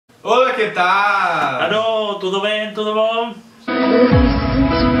Olá, que tal? Alô, tudo bem? Tudo bom?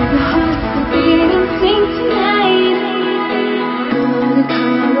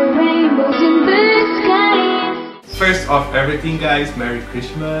 First of everything, guys, Merry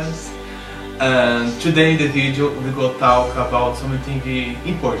Christmas. And today in the video we go talk about something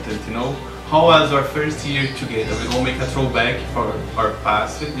important, you know. How was our first year together? We will make a throwback for our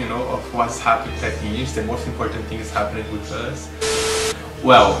past, you know, of what's happened that year. The most important thing is happening with us.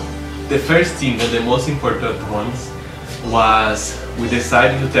 Well, the first thing and the most important ones was we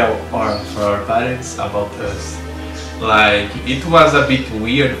decided to tell our parents about us. Like, it was a bit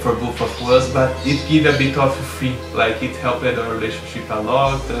weird for both of us, but it gave a bit of free. Like, it helped our relationship a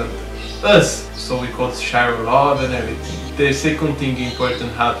lot and us, so we could share love and everything. The second thing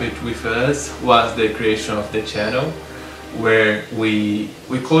important happened with us was the creation of the channel, where we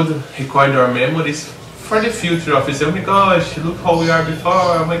could record our memories for the future of it. Oh my gosh, look how we are before,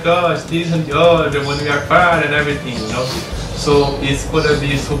 oh my gosh, this and the other, when we are apart and everything, you know. So it's gonna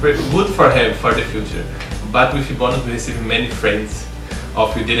be super good for him for the future. But with bonus we receive many friends.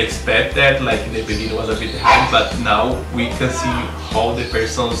 We didn't expect that, like in the beginning was a bit hard, but now we can see all the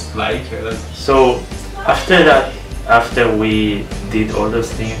persons like us. So after that, after we did all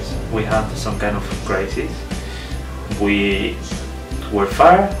those things, we had some kind of crisis. We were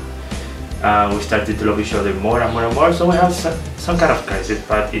far. We started to love each other more and more and more, so we had some kind of crisis,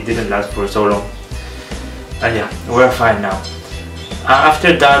 but it didn't last for so long. And yeah, we're fine now.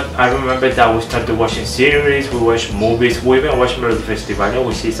 After that, I remember that we started watching series, we watched movies, we even watched Melodifestivalen,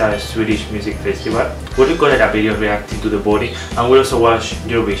 which is a Swedish music festival. We recorded a video reacting to the body, and we also watched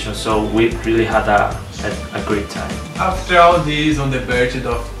Eurovision, so we really had a great time. After all this, on the birthday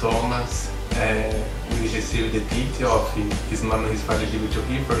of Thomas, we received the detail of his mom and his father give it to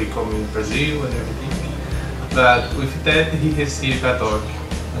him for he coming to Brazil and everything. But with that, he received a dog,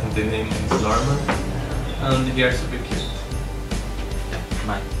 and the name is Norman, and they are super cute.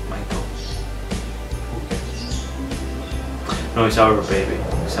 My dog. No, it's our baby.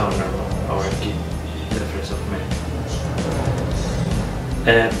 It's our Norman, our kid, the first of May.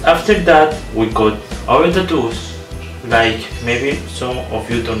 After that, we got our tattoos. Like, maybe some of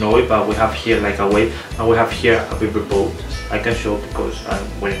you don't know it, but we have here like a wave, and we have here a paper boat. I can show because I'm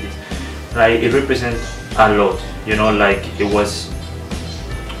wearing this. Like, it represents a lot, you know, like it was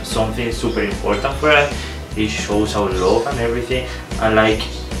something super important for us. It shows our love and everything, and like,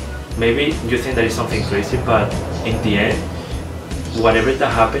 maybe you think that is something crazy, but in the end, whatever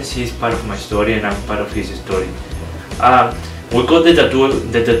that happens, he's part of my story and I'm part of his story. We got the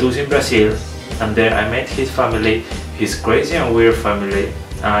tattoos in Brazil, and there I met his family, his crazy and weird family.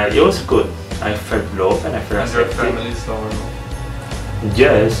 It was good. I felt love and I felt accepted. And your family is normal.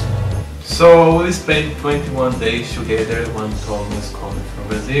 Yes. So we spent 21 days together when Tom was coming from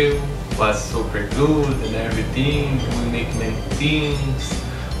Brazil. It was super good and everything. We make many things.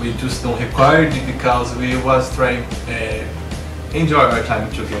 We just don't record it because we was trying to enjoy our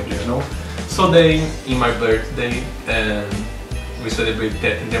time together, you know. So then, in my birthday, we celebrated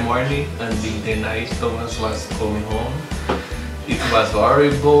that in the morning, and in the night Thomas was coming home. It was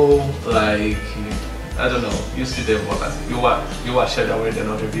horrible, like, I don't know, you see the you watch it over the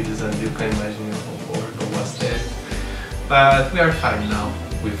other videos and you can imagine how horrible was that. But we are fine now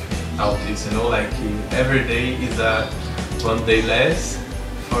with all this, you know, like every day is one day less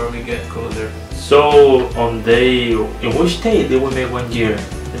before we get closer. So in which day did we make 1 year?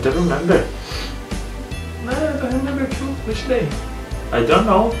 I don't remember. No, I don't remember too. Which day? I don't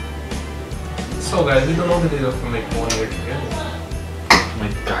know. So guys, we don't know the day of we make 1 year together. Oh my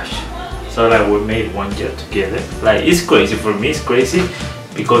gosh. So like we made 1 year together. Like, it's crazy. For me it's crazy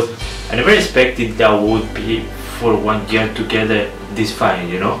because I never expected that we would be for 1 year together this fine,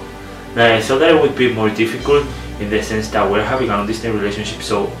 you know? Like, I thought that it would be more difficult in the sense that we're having a long-distance relationship,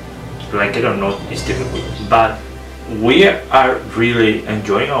 so like, I don't know, it's difficult. But we are really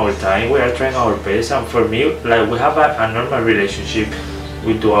enjoying our time, we are trying our best, and for me, like, we have a normal relationship.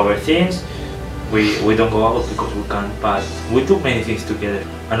 We do our things, we don't go out because we can't, but we do many things together.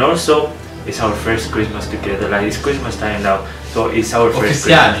 And also, it's our first Christmas together, like, it's Christmas time now, so it's our first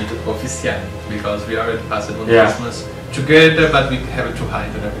Christmas. Officially, because we already passed one Christmas together, but we have to hide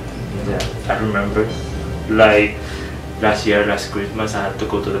and everything. Yeah, I remember, like, last Christmas, I had to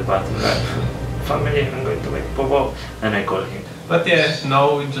go to the bathroom, like, family, I'm going to make popo, and I called him. But yeah,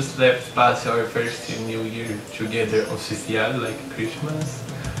 now we just left past our first New Year together official, like Christmas,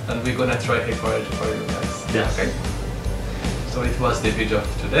 and we're gonna try record for you guys. Yeah. Okay. So it was the video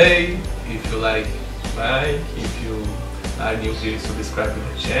of today. If you like, if you are new here, subscribe to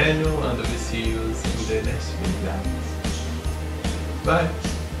the channel, and we'll see you in the next video. Bye.